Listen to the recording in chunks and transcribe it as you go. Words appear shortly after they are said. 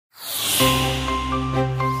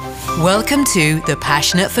Welcome to the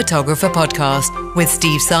Passionate Photographer Podcast with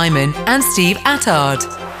Steve Simon and Steve Attard.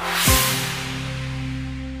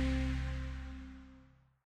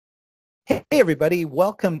 Hey everybody,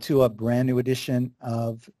 welcome to a brand new edition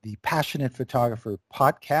of the Passionate Photographer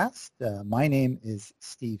Podcast. My name is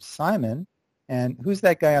Steve Simon, and who's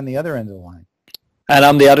that guy on the other end of the line? And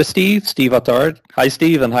I'm the other Steve Attard. Hi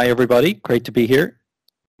Steve, and hi everybody. Great to be here.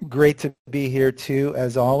 Great to be here too,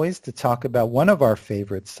 as always, to talk about one of our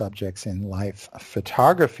favorite subjects in life,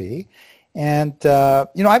 photography. And,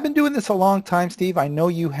 I've been doing this a long time, Steve. I know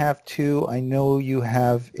you have too. I know you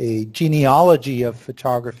have a genealogy of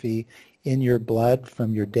photography in your blood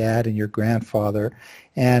from your dad and your grandfather.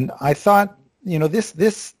 And I thought,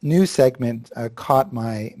 this new segment caught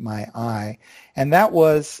my eye. And that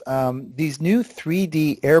was these new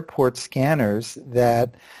 3D airport scanners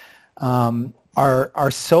that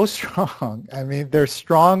are so strong. I mean, they're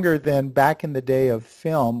stronger than back in the day of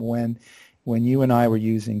film when you and I were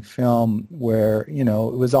using film, where, it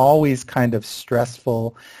was always kind of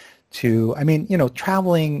stressful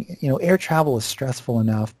traveling, air travel is stressful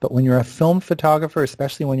enough, but when you're a film photographer,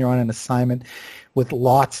 especially when you're on an assignment with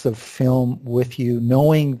lots of film with you,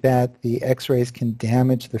 knowing that the X-rays can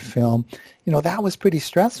damage the film, that was pretty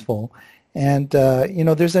stressful. And,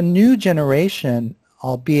 there's a new generation,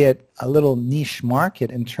 albeit a little niche market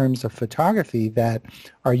in terms of photography, that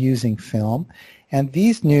are using film. And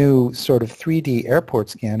these new sort of 3D airport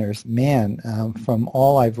scanners, from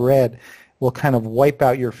all I've read, will kind of wipe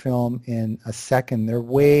out your film in a second. They're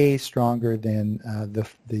way stronger than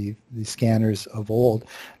the scanners of old.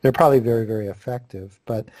 They're probably very, very effective.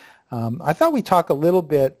 But I thought we'd talk a little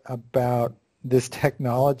bit about this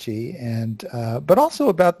technology and but also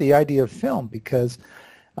about the idea of film, because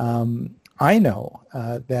I know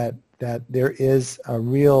that there is a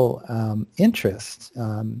real interest,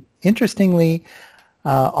 interestingly,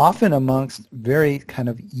 often amongst very kind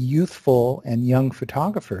of youthful and young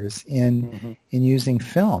photographers in using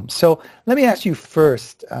film. So let me ask you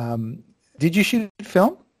first: did you shoot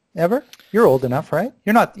film ever? You're old enough, right?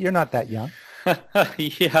 You're not that young.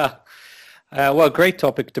 Yeah. Well, great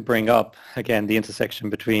topic to bring up. Again, the intersection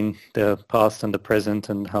between the past and the present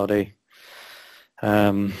and how they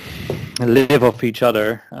live off each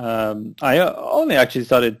other. I only actually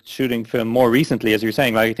started shooting film more recently, as you're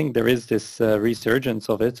saying. I think there is this resurgence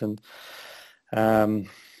of it, and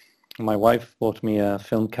my wife bought me a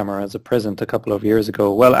film camera as a present a couple of years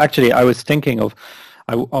ago. Well, actually, I was thinking of,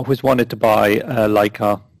 I always wanted to buy a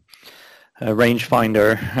Leica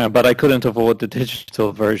rangefinder, but I couldn't afford the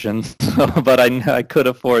digital version. But I could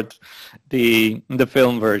afford the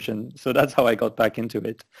film version, so that's how I got back into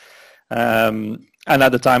it. And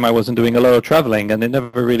at the time I wasn't doing a lot of traveling, and it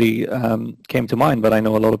never really came to mind, but I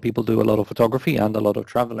know a lot of people do a lot of photography and a lot of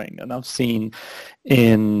traveling. And I've seen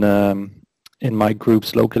in my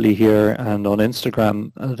groups locally here and on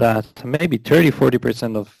Instagram that maybe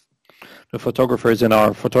 30-40% of the photographers in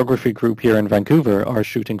our photography group here in Vancouver are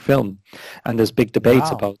shooting film. And there's big debates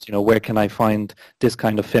about, where can I find this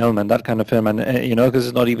kind of film and that kind of film, and because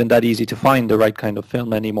it's not even that easy to find the right kind of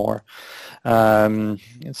film anymore.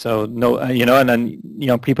 So no, and then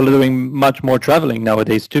people are doing much more traveling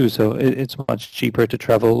nowadays too. So it's much cheaper to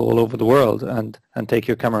travel all over the world and take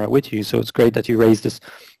your camera with you. So it's great that you raised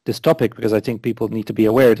this topic, because I think people need to be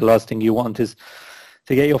aware. The last thing you want is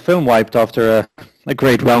to get your film wiped after a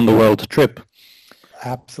great round the world trip.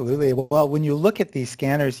 Absolutely. Well, when you look at these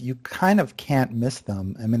scanners, you kind of can't miss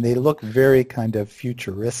them. I mean, they look very kind of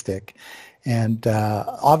futuristic. And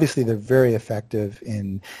obviously, they're very effective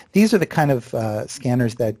these are the kind of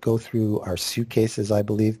scanners that go through our suitcases, I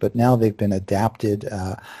believe, but now they've been adapted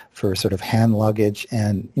for sort of hand luggage.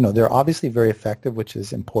 And, they're obviously very effective, which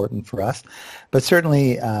is important for us. But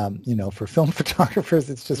certainly, for film photographers,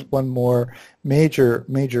 it's just one more major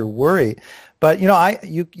worry. But,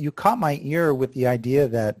 you caught my ear with the idea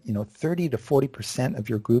that, 30 to 40% of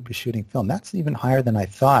your group is shooting film. That's even higher than I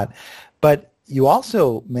thought. But you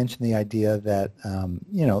also mentioned the idea that,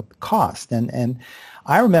 cost. And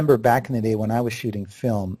I remember back in the day when I was shooting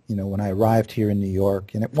film, when I arrived here in New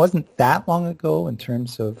York, and it wasn't that long ago in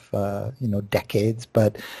terms of, decades,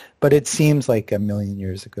 but it seems like a million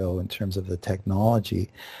years ago in terms of the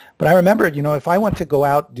technology. But I remember, if I went to go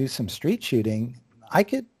out do some street shooting, I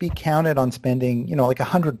could be counted on spending, like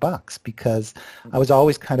 $100, because I was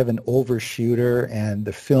always kind of an overshooter, and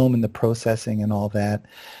the film and the processing and all that.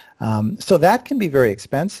 So that can be very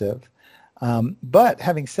expensive. But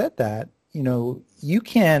having said that, you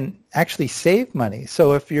can actually save money.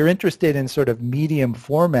 So if you're interested in sort of medium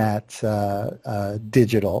format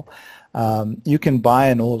digital, You can buy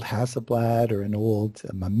an old Hasselblad or an old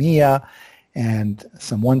Mamiya and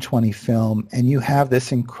some 120 film, and you have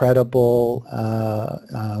this incredible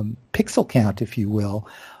pixel count, if you will,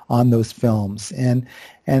 on those films. And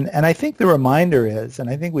I think the reminder is, and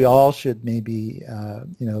I think we all should maybe,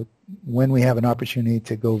 when we have an opportunity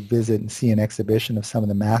to go visit and see an exhibition of some of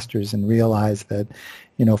the masters and realize that,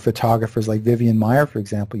 photographers like Vivian Maier, for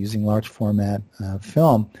example, using large format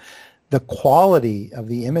film, the quality of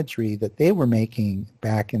the imagery that they were making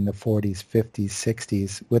back in the 40s, 50s,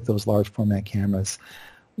 60s with those large format cameras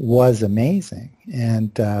was amazing.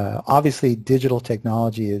 And obviously digital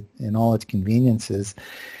technology in all its conveniences,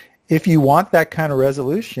 if you want that kind of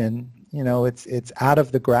resolution, it's out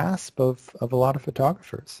of the grasp of a lot of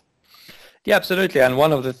photographers. Yeah, absolutely. And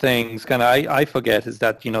one of the things I forget is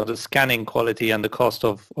that, the scanning quality and the cost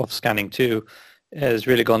of scanning too has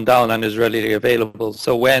really gone down and is readily available.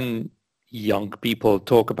 So when young people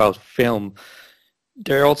talk about film,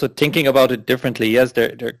 they're also thinking about it differently. Yes,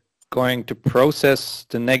 they're going to process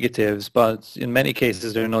the negatives, but in many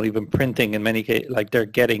cases they're not even printing. In many cases, like they're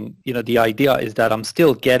getting, the idea is that I'm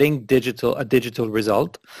still getting a digital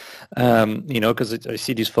result, because I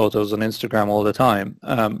see these photos on Instagram all the time,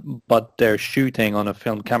 but they're shooting on a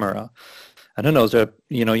film camera. I don't know,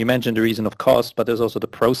 you mentioned the reason of cost, but there's also the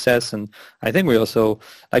process. And I think we also,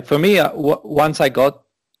 like for me, once I got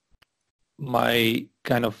my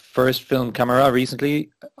kind of first film camera recently,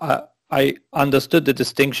 I understood the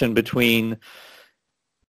distinction between,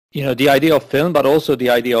 the idea of film, but also the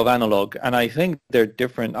idea of analog. And I think they're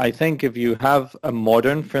different. I think if you have a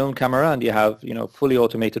modern film camera and you have, fully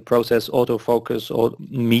automated process, autofocus, or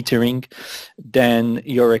metering, then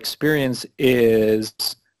your experience is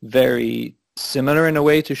very similar in a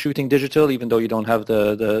way to shooting digital, even though you don't have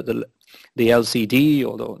the LCD,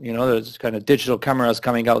 although, there's kind of digital cameras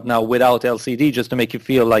coming out now without LCD just to make you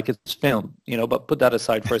feel like it's film, but put that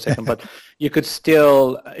aside for a second. But you could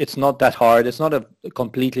still, it's not that hard. It's not a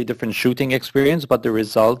completely different shooting experience, but the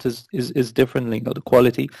result is different, the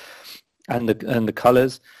quality and the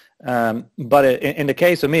colors. But in the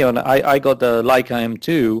case of me, I got the Leica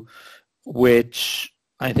M2, which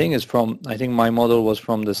I think my model was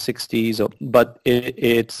from the 60s, but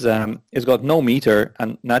it's got no meter,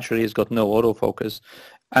 and naturally it's got no autofocus.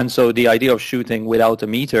 And so the idea of shooting without a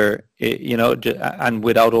meter, and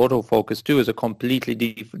without autofocus too, is a completely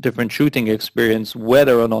different shooting experience,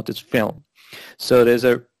 whether or not it's film. So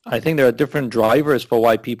I think there are different drivers for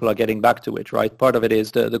why people are getting back to it, right? Part of it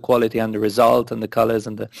is the quality and the result and the colors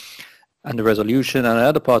and the resolution, and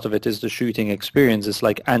another part of it is the shooting experience. It's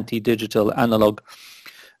like anti-digital analog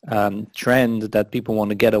trend that people want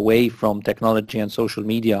to get away from technology and social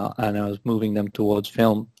media, and I was moving them towards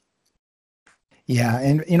film. Yeah,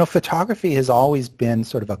 and photography has always been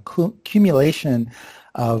sort of a accumulation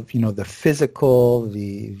of the physical,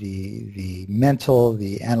 the mental,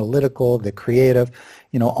 the analytical, the creative,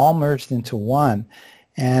 all merged into one.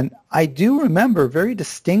 And I do remember very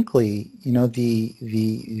distinctly,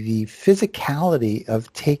 the physicality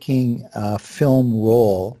of taking a film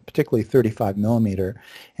roll, particularly 35 millimeter,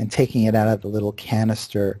 and taking it out of the little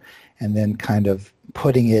canister and then kind of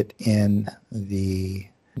putting it in the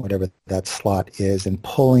whatever that slot is and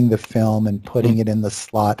pulling the film and putting it in the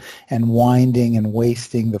slot and winding and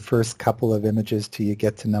wasting the first couple of images till you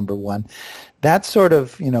get to number one. That sort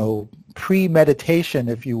of, premeditation,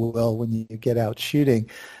 if you will, when you get out shooting,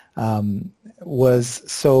 was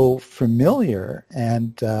so familiar.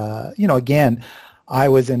 And, again, I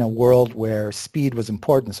was in a world where speed was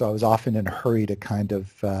important, so I was often in a hurry to kind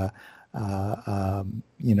of,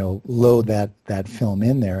 load that film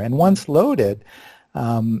in there. And once loaded,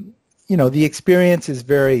 the experience is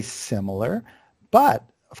very similar, but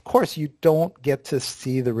of course, you don't get to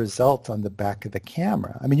see the result on the back of the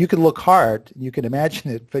camera. I mean, you can look hard, you can imagine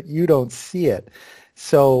it, but you don't see it.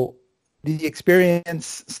 So the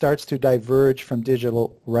experience starts to diverge from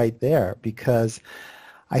digital right there, because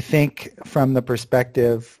I think from the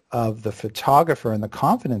perspective of the photographer and the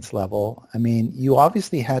confidence level, I mean, you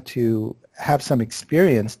obviously had to have some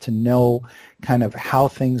experience to know kind of how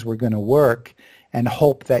things were going to work and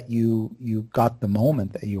hope that you got the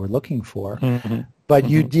moment that you were looking for. Mm-hmm. But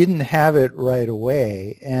you didn't have it right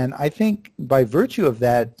away. And I think by virtue of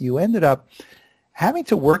that, you ended up having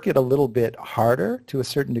to work it a little bit harder to a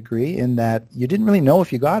certain degree, in that you didn't really know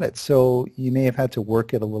if you got it. So you may have had to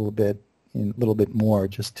work it a little bit more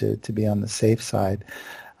just to be on the safe side.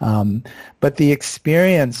 But the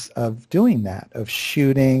experience of doing that, of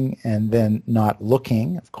shooting and then not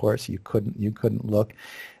looking, of course you couldn't look,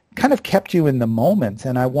 kind of kept you in the moment.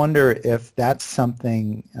 And I wonder if that's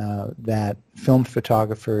something that film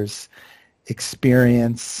photographers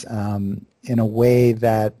experience in a way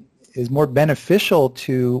that is more beneficial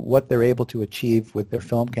to what they're able to achieve with their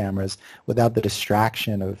film cameras without the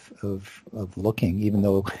distraction of looking, even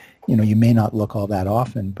though, you may not look all that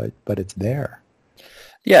often, but it's there.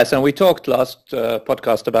 Yes, and we talked last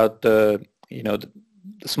podcast about the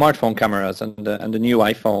smartphone cameras and the new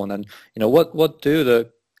iPhone, and what do the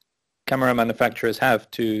camera manufacturers have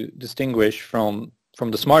to distinguish from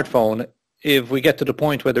the smartphone if we get to the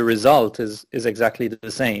point where the result is exactly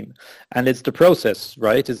the same? And it's the process,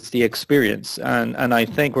 right? It's the experience, and I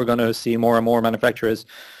think we're going to see more and more manufacturers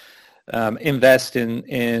invest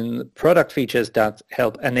in product features that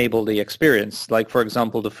help enable the experience. Like, for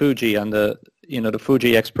example, the Fuji and the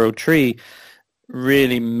Fuji X Pro 3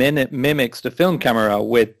 really mimics the film camera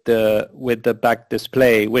with the back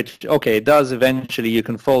display, which, okay, it does eventually, you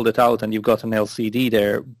can fold it out and you've got an LCD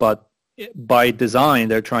there, but by design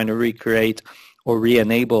they're trying to recreate or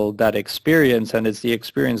re-enable that experience, and it's the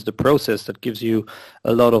experience, the process, that gives you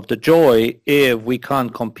a lot of the joy if we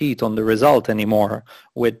can't compete on the result anymore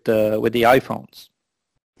with the iPhones.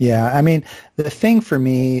 Yeah, I mean, the thing for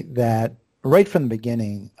me that right from the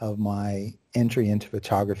beginning of my entry into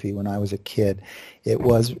photography when I was a kid, it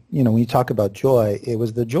was, when you talk about joy, it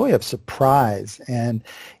was the joy of surprise. And,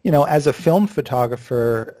 as a film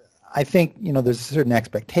photographer, I think, there's a certain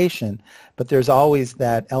expectation, but there's always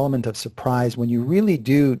that element of surprise when you really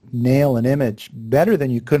do nail an image better than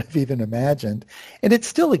you could have even imagined. And it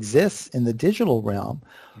still exists in the digital realm,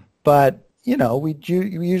 but, we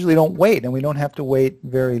usually don't wait, and we don't have to wait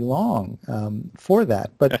very long for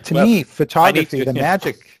that. But to me, photography, the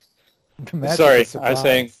magic Sorry, of surprise. I was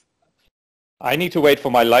saying, I need to wait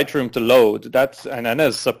for my Lightroom to load. And then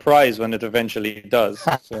there's a surprise when it eventually does.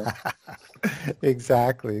 So.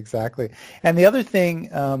 Exactly. And the other thing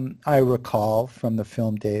I recall from the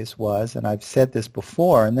film days was, and I've said this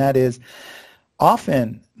before, and that is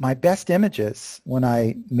often my best images when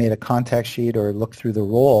I made a contact sheet or looked through the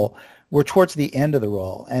roll were towards the end of the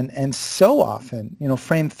roll. And so often,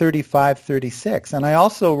 frame 35, 36. And I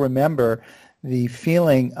also remember the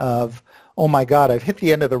feeling of, oh my God, I've hit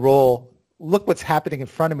the end of the roll. Look what's happening in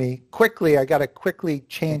front of me. Quickly, I got to quickly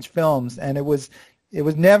change films. And it was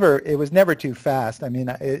never too fast. I mean,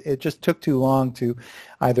 it just took too long to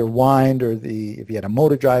either wind, or if you had a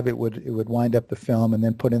motor drive, it would wind up the film and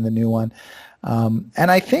then put in the new one.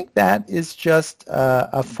 And I think that is just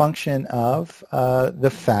a function of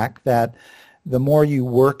the fact that the more you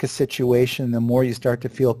work a situation, the more you start to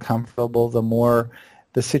feel comfortable, the more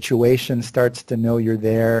the situation starts to know you're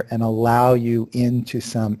there and allow you into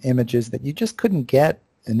some images that you just couldn't get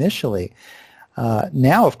initially.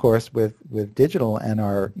 Now, of course, with digital and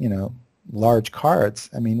our, large cards,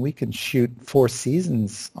 I mean, we can shoot 4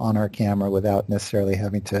 seasons on our camera without necessarily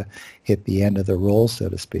having to hit the end of the roll, so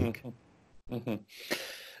to speak. Mm-hmm. Mm-hmm.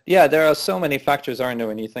 Yeah, there are so many factors, aren't there,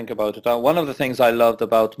 when you think about it. One of the things I loved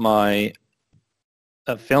about my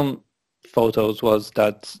film photos was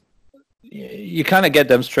that you kind of get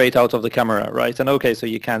them straight out of the camera, right? And okay, so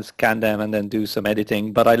you can scan them and then do some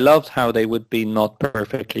editing, but I loved how they would be not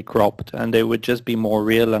perfectly cropped, and they would just be more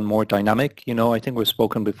real and more dynamic. I think we've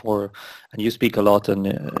spoken before, and you speak a lot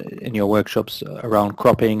in your workshops around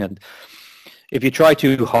cropping, and if you try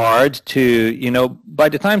too hard to, by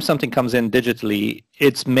the time something comes in digitally,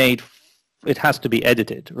 it has to be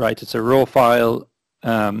edited, right? It's a raw file.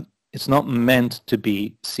 It's not meant to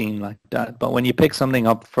be seen like that. But when you pick something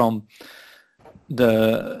up from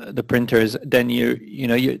the printers, then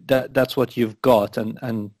that's what you've got,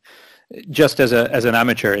 and just as an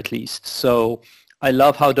amateur at least. So I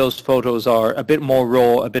love how those photos are a bit more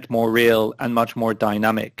raw, a bit more real, and much more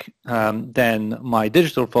dynamic than my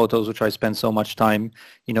digital photos, which I spend so much time,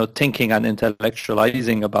 thinking and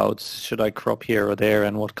intellectualizing about, should I crop here or there,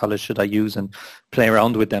 and what colors should I use, and play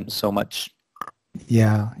around with them so much.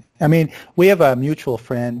 Yeah. I mean, we have a mutual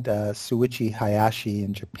friend, Suichi Hayashi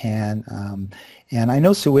in Japan, and I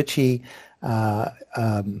know Suichi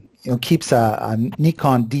keeps a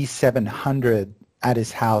Nikon D700 at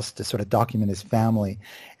his house to sort of document his family,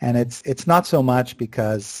 and it's not so much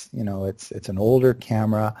because it's an older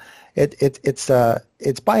camera.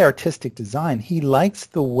 It's by artistic design. He likes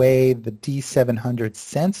the way the D700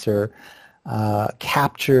 sensor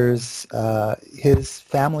captures his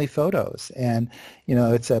family photos, and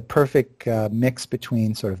it's a perfect mix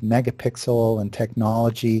between sort of megapixel and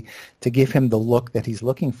technology to give him the look that he's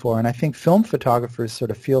looking for. And I think film photographers sort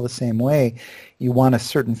of feel the same way. You want a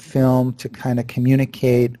certain film to kind of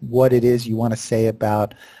communicate what it is you want to say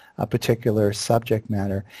about a particular subject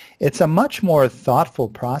matter. It's a much more thoughtful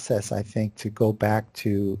process, I think, to go back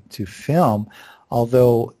to film.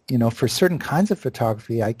 Although, for certain kinds of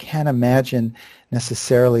photography, I can't imagine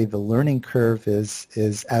necessarily the learning curve is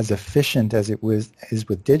as efficient as is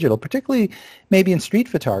with digital, particularly maybe in street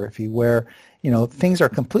photography where, things are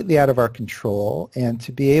completely out of our control, and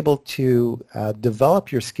to be able to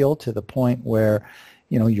develop your skill to the point where,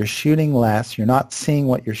 you're shooting less, you're not seeing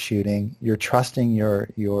what you're shooting, you're trusting your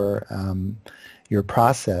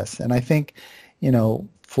process. And I think,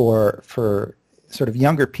 for sort of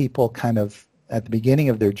younger people kind of at the beginning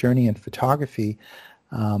of their journey in photography,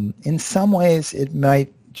 in some ways it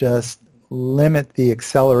might just limit the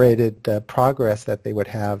accelerated progress that they would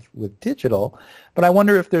have with digital. But I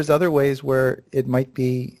wonder if there's other ways where it might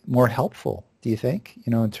be more helpful, do you think,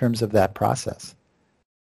 in terms of that process?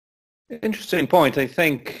 Interesting point. I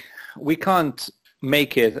think we can't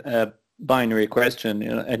make it a binary question,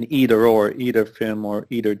 an either or, either film or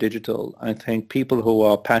either digital. I think people who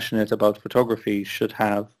are passionate about photography should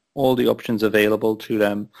have all the options available to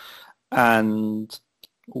them, and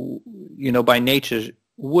by nature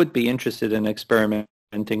would be interested in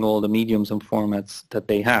experimenting all the mediums and formats that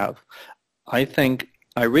they have. I think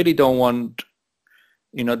I really don't want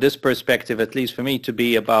this perspective, at least for me, to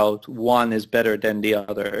be about one is better than the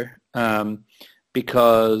other,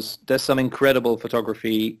 because there's some incredible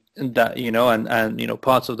photography that and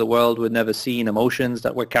parts of the world we've never seen, emotions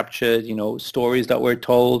that were captured, stories that were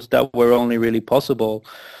told that were only really possible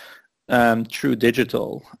through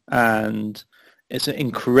digital. And it's an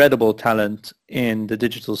incredible talent in the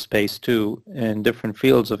digital space too, in different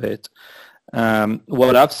fields of it.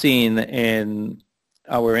 What I've seen in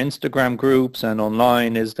our Instagram groups and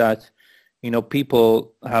online is that,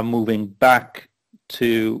 people are moving back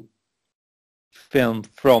to film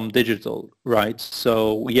from digital, right?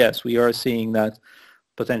 So yes, we are seeing that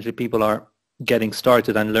potentially people are getting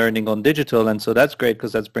started and learning on digital, and so that's great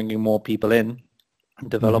because that's bringing more people in,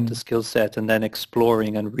 develop the skill set, and then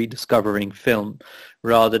exploring and rediscovering film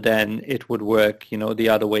rather than it would work, the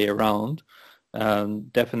other way around.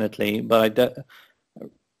 Definitely. But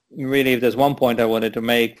really, if there's one point I wanted to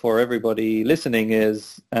make for everybody listening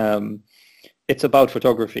is it's about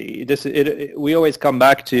photography. We always come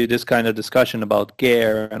back to this kind of discussion about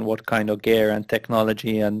gear and what kind of gear and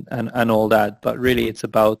technology and all that. But really, it's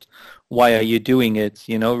about why are you doing it?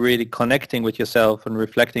 Really connecting with yourself and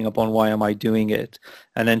reflecting upon why am I doing it,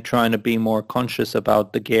 and then trying to be more conscious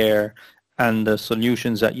about the gear and the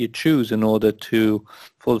solutions that you choose in order to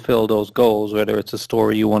fulfill those goals, whether it's a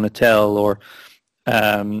story you want to tell or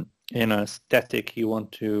an aesthetic you want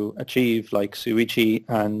to achieve, like Shuichi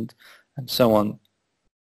and so on.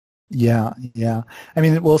 Yeah. I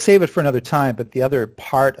mean, we'll save it for another time, but the other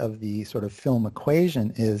part of the sort of film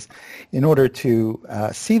equation is in order to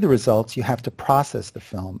see the results, you have to process the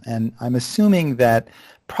film. And I'm assuming that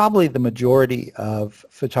probably the majority of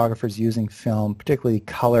photographers using film, particularly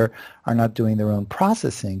color, are not doing their own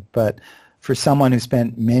processing. But for someone who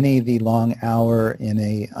spent many the long hour in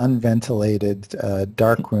a unventilated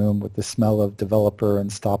dark room with the smell of developer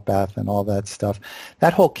and stop bath and all that stuff,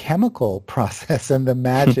 that whole chemical process and the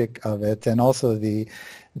magic of it, and also the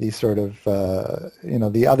sort of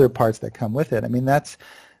the other parts that come with it, I mean, that's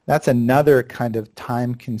another kind of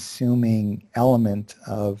time-consuming element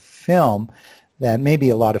of film that maybe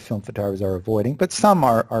a lot of film photographers are avoiding, but some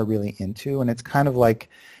are really into. And it's kind of like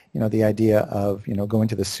the idea of, going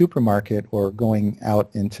to the supermarket or going out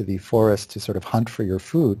into the forest to sort of hunt for your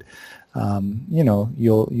food.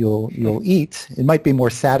 You'll eat. It might be more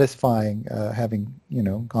satisfying having,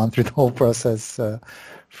 gone through the whole process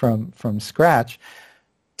from scratch.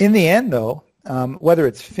 In the end, though, whether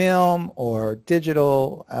it's film or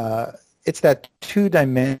digital, it's that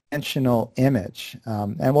two-dimensional image.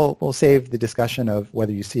 And we'll save the discussion of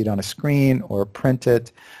whether you see it on a screen or print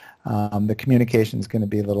it. The communication is going to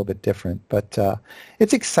be a little bit different, but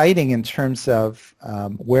it's exciting in terms of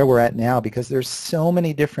where we're at now, because there's so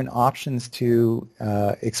many different options to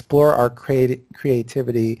explore our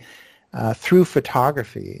creativity through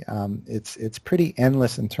photography. It's pretty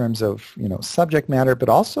endless in terms of subject matter, but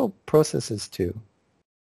also processes too.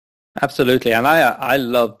 Absolutely, and I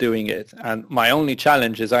love doing it. And my only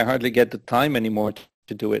challenge is I hardly get the time anymore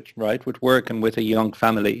to do it, right, with work and with a young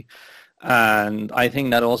family. And I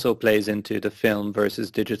think that also plays into the film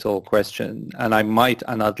versus digital question. And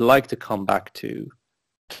I'd like to come back to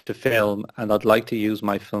film, and I'd like to use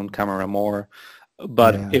my film camera more.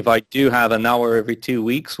 But if I do have an hour every 2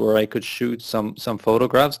 weeks where I could shoot some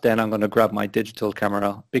photographs, then I'm going to grab my digital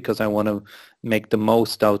camera because I want to make the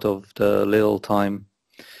most out of the little time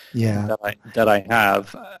that I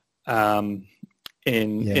have.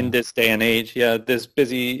 in this day and age. Yeah, this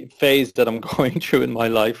busy phase that I'm going through in my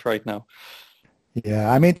life right now.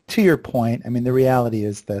 Yeah, I mean, to your point, I mean, the reality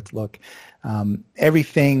is that, look,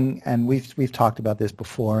 everything, and we've talked about this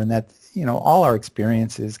before, and that, you know, all our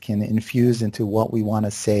experiences can infuse into what we want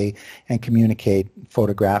to say and communicate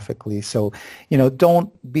photographically. So, you know,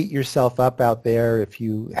 don't beat yourself up out there if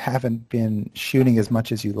you haven't been shooting as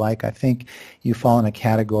much as you like. I think you fall in a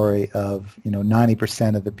category of, you know,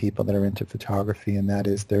 90% of the people that are into photography, and that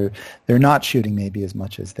is they're not shooting maybe as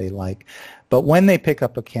much as they like. But when they pick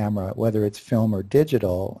up a camera, whether it's film or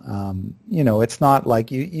digital, you know, it's not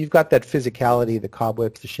like you've got that physicality, the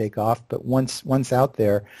cobwebs to shake off. But once out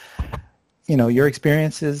there, you know, your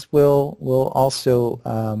experiences will also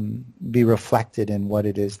be reflected in what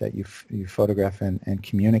it is that you photograph and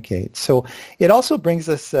communicate. So it also brings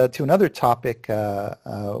us to another topic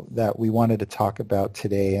that we wanted to talk about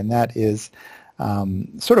today, and that is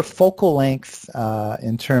sort of focal length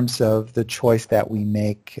in terms of the choice that we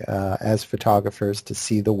make as photographers to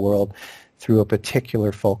see the world through a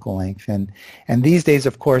particular focal length. And these days,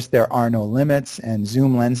 of course, there are no limits, and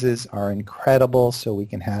zoom lenses are incredible, so we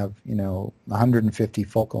can have, you know, 150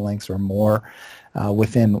 focal lengths or more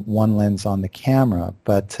within one lens on the camera.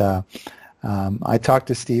 But I talked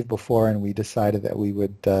to Steve before, and we decided that we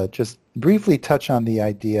would just briefly touch on the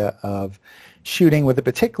idea of shooting with a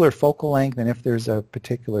particular focal length, and if there's a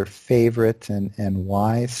particular favorite and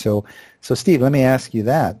why. So Steve, let me ask you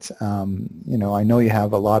that. You know, I know you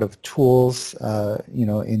have a lot of tools, you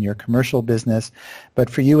know, in your commercial business, but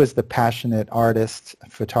for you as the passionate artist,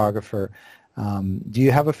 photographer, do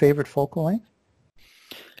you have a favorite focal length?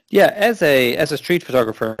 Yeah, as a street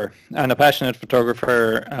photographer and a passionate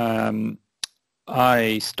photographer,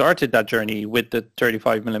 I started that journey with the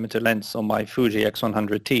 35mm lens on my Fuji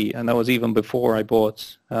X100T, and that was even before I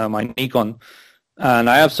bought my Nikon. And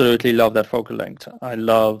I absolutely love that focal length. I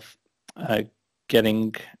love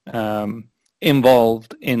getting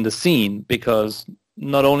involved in the scene, because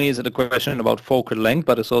not only is it a question about focal length,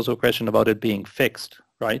 but it's also a question about it being fixed,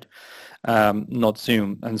 right? Not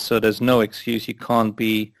zoom. And so there's no excuse. You can't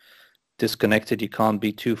be disconnected. You can't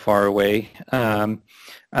be too far away. And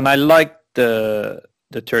I like the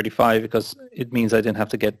 35 because it means I didn't have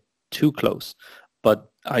to get too close, but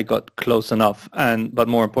I got close enough, but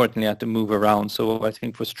more importantly I had to move around. So I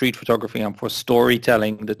think for street photography and for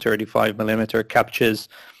storytelling, the 35mm captures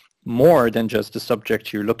more than just the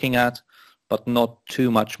subject you're looking at, but not too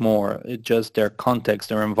much more. It's just their context,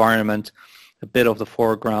 their environment, a bit of the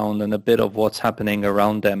foreground and a bit of what's happening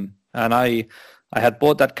around them. And I had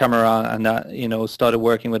bought that camera and that, you know, started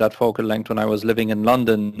working with that focal length when I was living in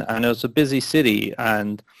London, and it was a busy city,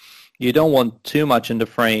 and you don't want too much in the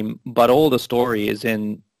frame, but all the story is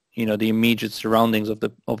in, you know, the immediate surroundings of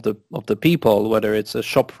the people, whether it's a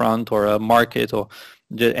shop front or a market or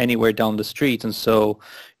anywhere down the street. And so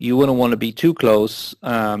you wouldn't want to be too close,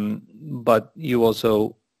 but you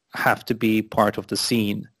also have to be part of the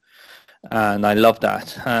scene. And I love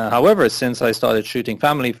that. However, since I started shooting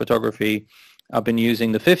family photography, I've been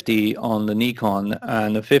using the 50 on the Nikon,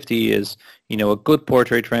 and the 50 is, you know, a good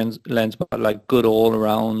portrait lens, but like good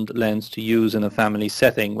all-around lens to use in a family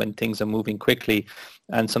setting when things are moving quickly.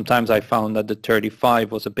 And sometimes I found that the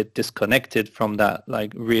 35 was a bit disconnected from that,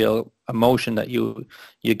 like, real emotion that you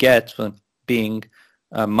get from being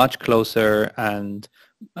much closer and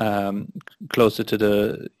closer to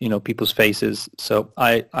the, you know, people's faces. So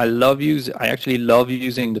I actually love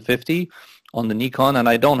using the 50 on the Nikon, and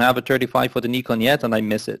I don't have a 35 for the Nikon yet, and I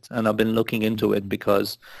miss it, and I've been looking into it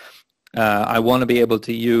because I want to be able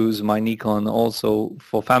to use my Nikon also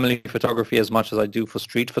for family photography as much as I do for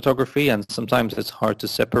street photography. And sometimes it's hard to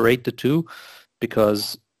separate the two,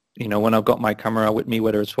 because, you know, when I've got my camera with me,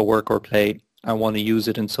 whether it's for work or play, I want to use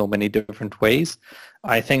it in so many different ways.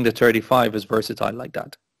 I think the 35 is versatile like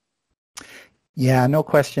that. Yeah, no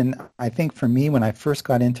question. I think for me, when I first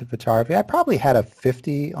got into photography, I probably had a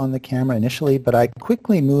 50 on the camera initially, but I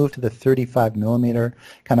quickly moved to the 35mm,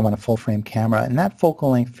 kind of on a full-frame camera. And that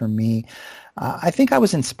focal length for me, I think I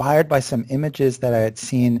was inspired by some images that I had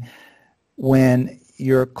seen when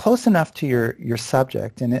you're close enough to your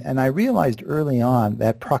subject. And I realized early on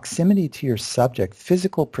that proximity to your subject,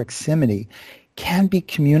 physical proximity, can be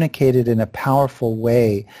communicated in a powerful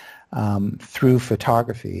way through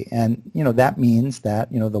photography. And, you know, that means that,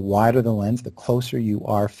 you know, the wider the lens, the closer you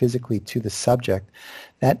are physically to the subject,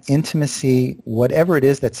 that intimacy, whatever it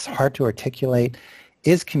is that's hard to articulate,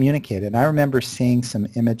 is communicated. And I remember seeing some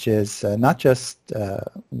images, not just,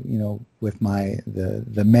 you with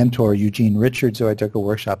the mentor Eugene Richards, who I took a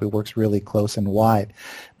workshop, it works really close and wide.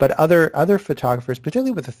 But other photographers,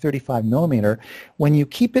 particularly with a 35 millimeter, when you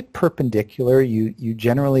keep it perpendicular, you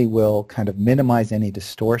generally will kind of minimize any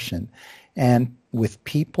distortion. And with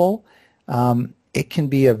people, it can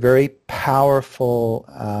be a very powerful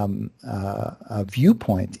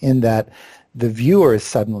viewpoint in that the viewer is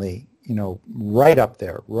suddenly right up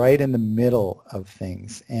there, right in the middle of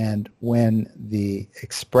things. And when the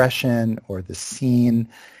expression or the scene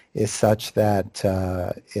is such that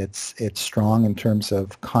it's strong in terms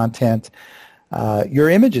of content, your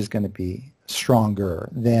image is going to be stronger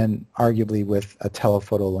than arguably with a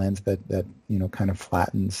telephoto lens that kind of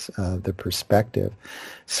flattens the perspective.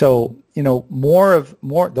 So the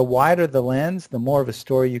wider the lens, the more of a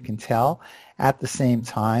story you can tell. At the same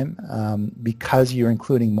time, because you're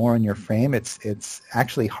including more in your frame, it's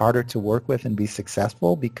actually harder to work with and be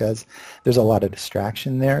successful because there's a lot of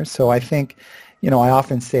distraction there. So I think, I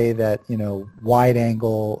often say that, wide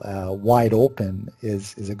angle, wide open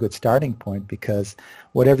is a good starting point, because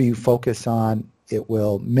whatever you focus on, it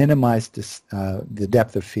will minimize the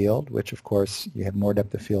depth of field, which of course you have more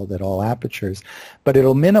depth of field at all apertures, but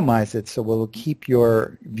it'll minimize it, so it will keep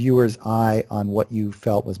your viewer's eye on what you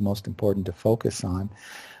felt was most important to focus on.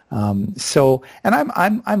 And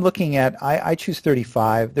I'm looking at, I choose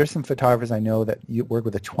 35. There's some photographers I know that you work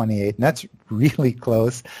with a 28, and that's really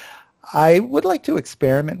close. I would like to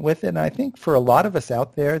experiment with it, and I think for a lot of us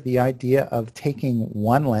out there, the idea of taking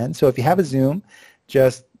one lens, so if you have a zoom,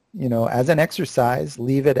 just as an exercise,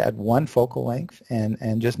 leave it at one focal length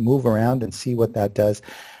and just move around and see what that does.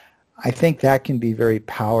 I think that can be very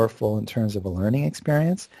powerful in terms of a learning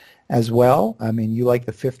experience as well. I mean, you like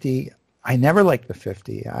the 50. I never liked the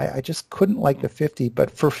 50. I just couldn't like the 50,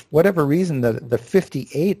 but for whatever reason, the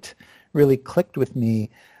 58 really clicked with me.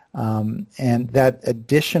 And that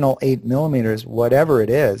additional 8 millimeters, whatever it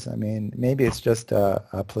is, I mean, maybe it's just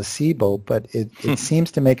a placebo, but it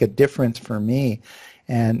seems to make a difference for me.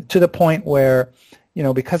 And to the point where,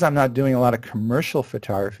 because I'm not doing a lot of commercial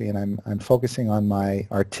photography and I'm focusing on my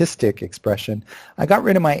artistic expression, I got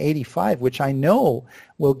rid of my 85, which I know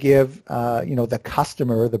will give, the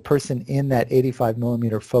customer or the person in that 85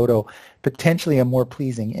 millimeter photo potentially a more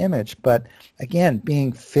pleasing image. But again,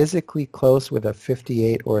 being physically close with a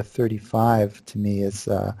 58 or a 35 to me is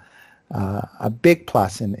a big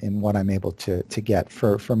plus in what I'm able to get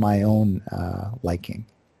for my own liking.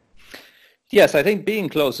 Yes, I think being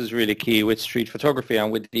close is really key with street photography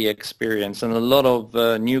and with the experience. And a lot of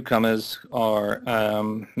newcomers are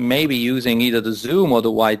maybe using either the zoom or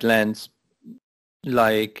the wide lens,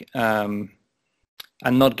 and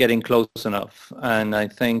not getting close enough. And I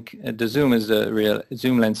think the zoom lens is a real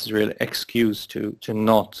excuse to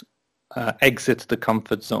not exit the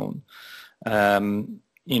comfort zone.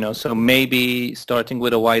 So maybe starting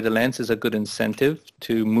with a wider lens is a good incentive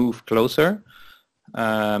to move closer.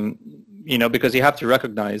 Because you have to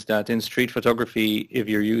recognize that in street photography, if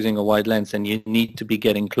you're using a wide lens, then you need to be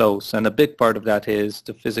getting close. And a big part of that is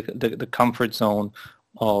the comfort zone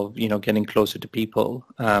of, getting closer to people,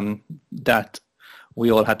 that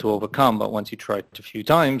we all had to overcome. But once you try it a few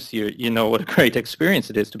times, you know what a great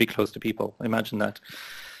experience it is to be close to people. Imagine that.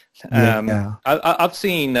 Yeah. I've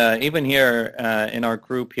seen, even here in our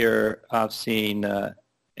group here, I've seen the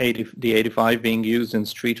 85 being used in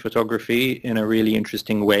street photography in a really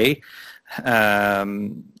interesting way,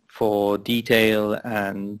 for detail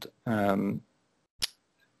and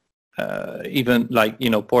even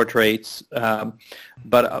portraits.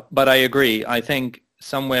 But I agree. I think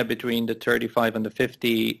somewhere between the 35 and the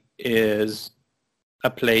 50 is a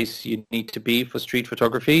place you need to be for street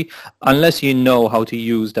photography, unless you know how to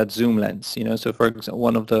use that zoom lens. So for example,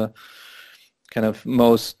 one of the kind of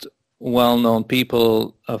most well-known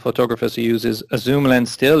photographers who uses a zoom lens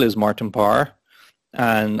still is Martin Parr,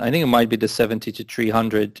 and I think it might be the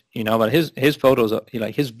 70-300. But his photos are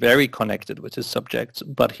he's very connected with his subjects,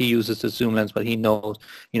 but he uses the zoom lens, but he knows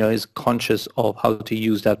is conscious of how to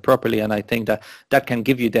use that properly, and I think that can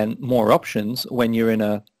give you then more options when you're in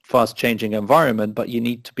a fast-changing environment, but you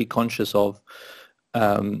need to be conscious of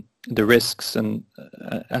the risks and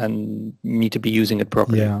need to be using it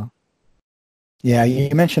properly. Yeah,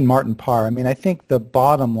 you mentioned Martin Parr. I mean, I think the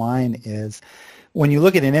bottom line is when you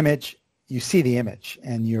look at an image, you see the image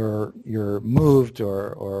and you're moved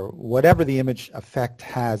or whatever the image effect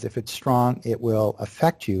has. If it's strong, it will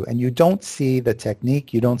affect you, and you don't see the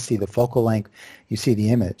technique, you don't see the focal length, you see the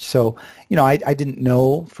image. So, I didn't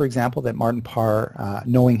know, for example, that Martin Parr,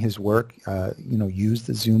 knowing his work, used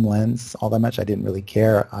the zoom lens all that much. I didn't really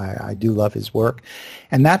care. I do love his work,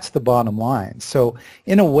 and that's the bottom line. So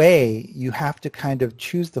in a way, you have to kind of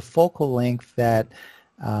choose the focal length that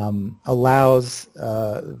allows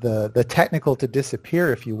the technical to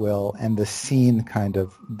disappear, if you will, and the scene kind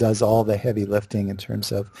of does all the heavy lifting in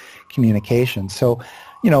terms of communication. So,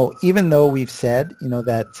 even though we've said,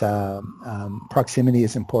 that proximity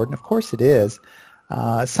is important, of course it is,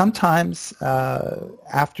 sometimes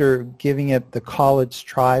after giving it the college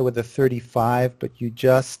try with a 35, but you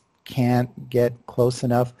just can't get close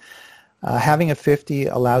enough, having a 50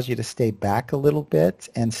 allows you to stay back a little bit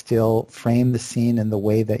and still frame the scene in the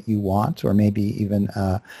way that you want, or maybe even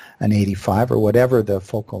an 85 or whatever the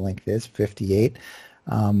focal length is, 58.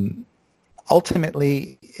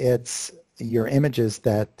 Ultimately, it's your images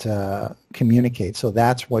that communicate. So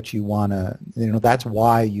that's what you want to, that's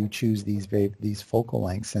why you choose these focal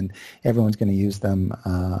lengths, and everyone's going to use them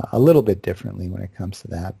a little bit differently when it comes to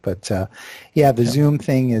that. But the zoom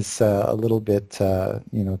thing is a little bit,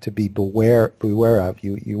 to be beware of.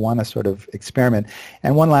 You want to sort of experiment.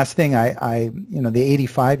 And one last thing, the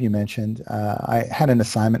 85 you mentioned, I had an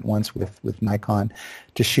assignment once with Nikon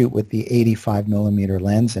to shoot with the 85 millimeter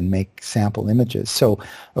lens and make sample images. So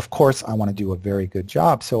of course I want to do a very good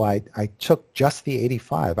job. So I took just the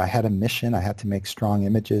 85. I had a mission. I had to make strong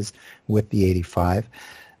images with the 85.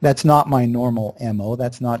 That's not my normal MO.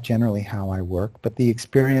 That's not generally how I work, but the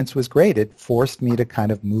experience was great. It forced me to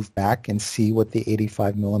kind of move back and see what the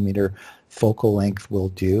 85 millimeter focal length will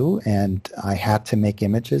do, and I had to make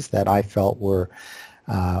images that I felt were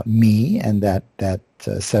me, and that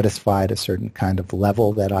satisfied a certain kind of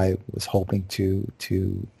level that I was hoping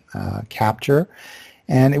to capture.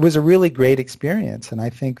 And it was a really great experience. And I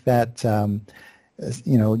think that,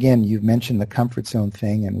 again, you've mentioned the comfort zone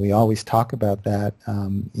thing, and we always talk about that.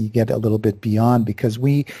 You get a little bit beyond, because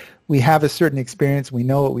we have a certain experience, we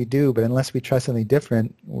know what we do, but unless we try something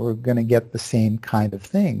different, we're going to get the same kind of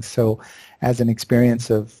thing. So as an experience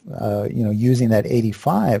of, using that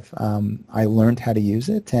 85, I learned how to use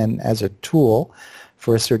it, and as a tool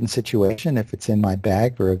for a certain situation, if it's in my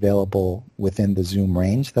bag or available within the zoom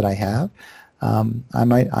range that I have, I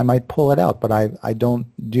might pull it out, but I don't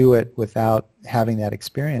do it without having that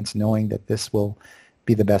experience, knowing that this will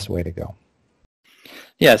be the best way to go.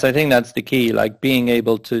 Yes, I think that's the key, like being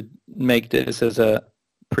able to make this as a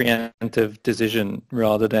preemptive decision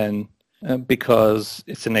rather than because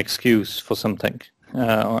it's an excuse for something.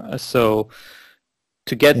 So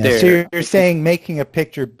to get there... So you're saying making a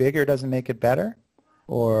picture bigger doesn't make it better?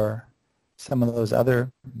 Or some of those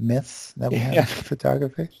other myths that we have in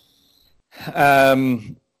photography?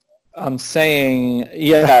 I'm saying,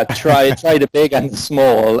 try the big and the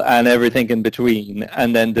small and everything in between,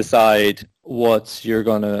 and then decide what you're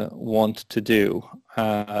going to want to do.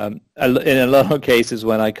 In a lot of cases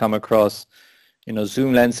when I come across,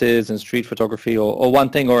 zoom lenses and street photography or one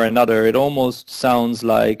thing or another, it almost sounds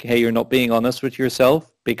like, hey, you're not being honest with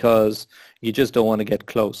yourself because you just don't want to get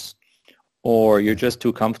close, or you're just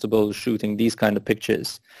too comfortable shooting these kind of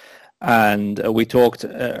pictures. And we talked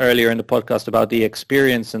earlier in the podcast about the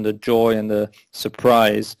experience and the joy and the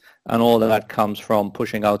surprise, and all that comes from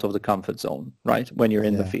pushing out of the comfort zone, right, when you're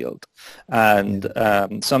in the field. And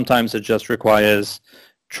sometimes it just requires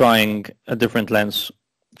trying a different lens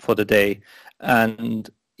for the day. And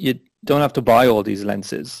you don't have to buy all these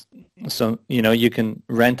lenses. So, you can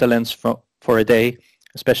rent a lens for a day,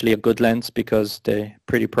 especially a good lens, because they're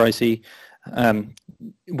pretty pricey.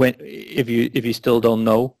 If you still don't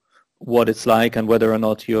know what it's like and whether or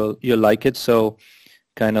not you'll like it, so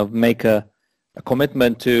kind of make a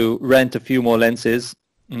commitment to rent a few more lenses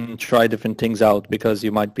and try different things out, because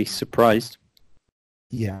you might be surprised.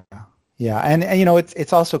 And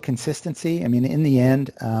it's also consistency. I mean, in the end,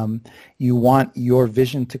 you want your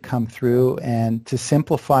vision to come through, and to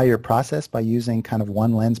simplify your process by using kind of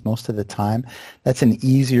one lens most of the time. That's an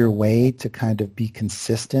easier way to kind of be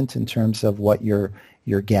consistent in terms of what you're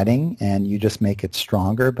getting, and you just make it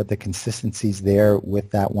stronger, but the consistency's there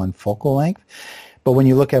with that one focal length. But when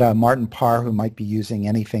you look at a Martin Parr, who might be using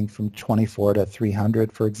anything from 24 to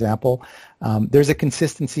 300, for example, there's a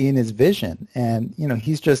consistency in his vision, and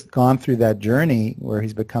he's just gone through that journey where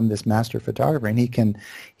he's become this master photographer, and he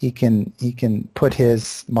can put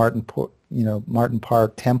his Martin Parr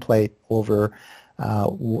template over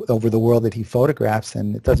the world that he photographs,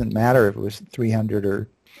 and it doesn't matter if it was 300 or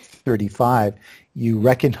 35, you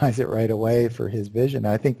recognize it right away for his vision.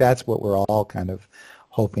 And I think that's what we're all kind of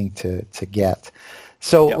hoping to get.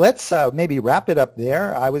 So let's maybe wrap it up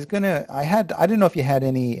there. I don't know if you had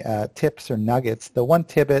any tips or nuggets. The one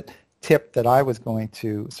tip that I was going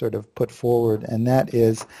to sort of put forward, and that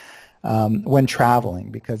is when traveling,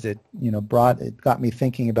 because it got me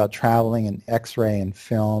thinking about traveling and X-ray and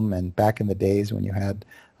film, and back in the days when you had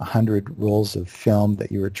 100 rolls of film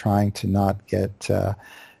that you were trying to not get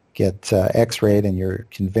X-rayed, and you're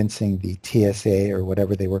convincing the TSA or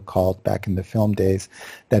whatever they were called back in the film days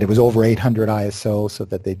that it was over 800 ISO so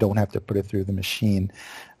that they don't have to put it through the machine.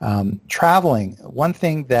 Traveling, one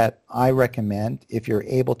thing that I recommend if you're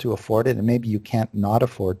able to afford it, and maybe you can't not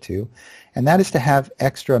afford to, and that is to have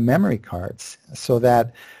extra memory cards, so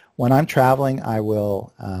that when I'm traveling I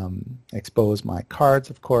will expose my cards,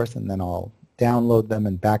 of course, and then I'll download them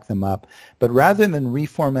and back them up. But rather than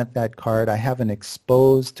reformat that card, I have an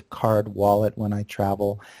exposed card wallet when I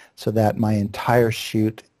travel, so that my entire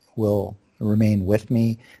shoot will remain with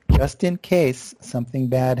me just in case something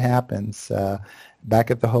bad happens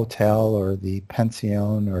back at the hotel or the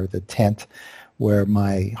pension or the tent, where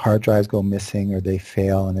my hard drives go missing or they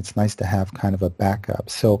fail, and it's nice to have kind of a backup.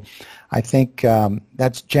 So I think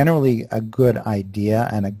that's generally a good idea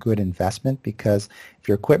and a good investment, because if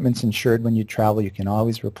your equipment's insured when you travel, you can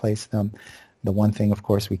always replace them. The one thing, of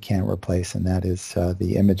course, we can't replace, and that is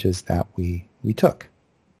the images that we took.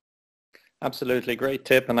 Absolutely, great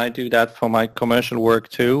tip, and I do that for my commercial work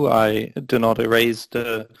too. I do not erase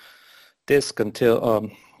the disk until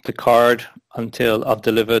the card until I've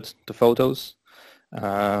delivered the photos.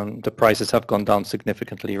 The prices have gone down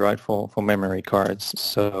significantly, right, for memory cards.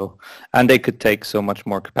 So, and they could take so much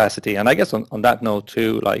more capacity. And I guess on that note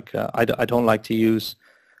too, like I don't like to use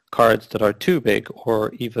cards that are too big,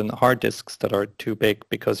 or even hard disks that are too big,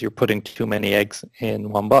 because you're putting too many eggs in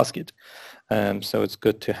one basket. So it's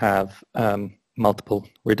good to have multiple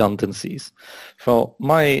redundancies. For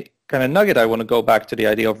my kind of nugget, I want to go back to the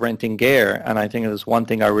idea of renting gear, and I think there's one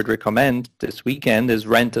thing I would recommend this weekend is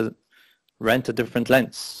rent a different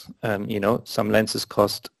lens. Some lenses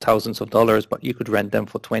cost thousands of dollars, but you could rent them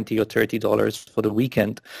for $20 or $30 for the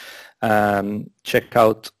weekend. Check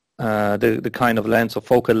out the kind of lens or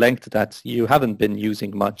focal length that you haven't been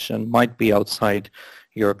using much and might be outside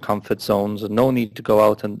your comfort zones. And no need to go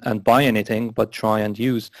out and buy anything, but try and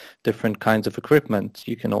use different kinds of equipment.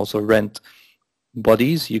 You can also rent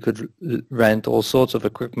bodies. You could rent all sorts of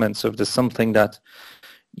equipment. So if there's something that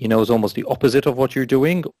is almost the opposite of what you're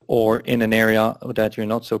doing, or in an area that you're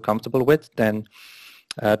not so comfortable with, then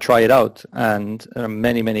try it out. And there are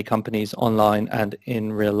many, many companies online and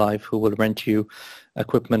in real life who will rent you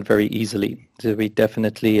equipment very easily. So it'll be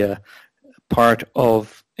definitely a part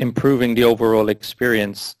of improving the overall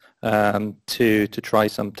experience to try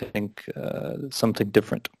something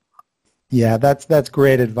different. Yeah, that's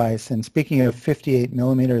great advice. And speaking of 58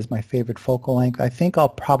 millimeter is my favorite focal length, I think I'll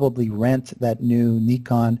probably rent that new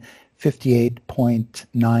Nikon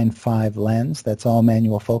 58.95 lens. That's all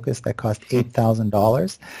manual focus. That cost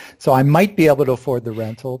 $8,000. So I might be able to afford the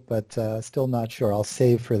rental, but still not sure. I'll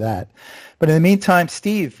save for that. But in the meantime,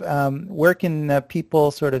 Steve, where can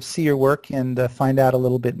people sort of see your work and find out a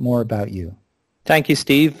little bit more about you? Thank you,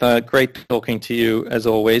 Steve. Great talking to you as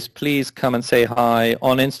always. Please come and say hi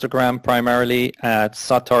on Instagram, primarily at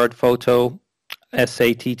Sattard Photo,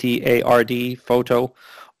 Sattard Photo,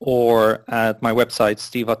 or at my website,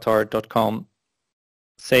 steveattard.com.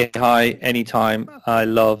 Say hi anytime. I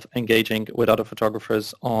love engaging with other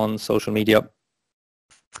photographers on social media.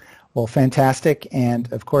 Well, fantastic. And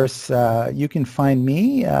of course, you can find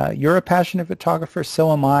me. You're a passionate photographer,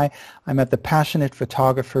 so am I. I'm at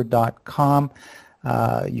thepassionatephotographer.com.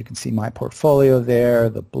 You can see my portfolio there,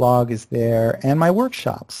 the blog is there, and my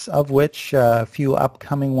workshops, of which a few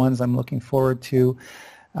upcoming ones I'm looking forward to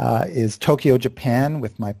is Tokyo, Japan,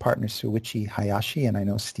 with my partner Suichi Hayashi, and I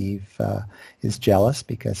know Steve is jealous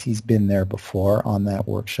because he's been there before on that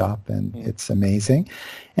workshop, and it's amazing.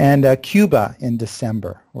 And Cuba in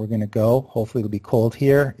December. We're going to go. Hopefully it'll be cold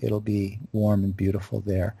here. It'll be warm and beautiful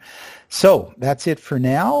there. So that's it for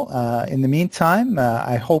now. In the meantime,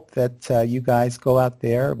 I hope that you guys go out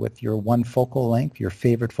there with your one focal length, your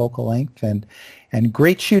favorite focal length, and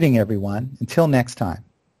great shooting, everyone. Until next time.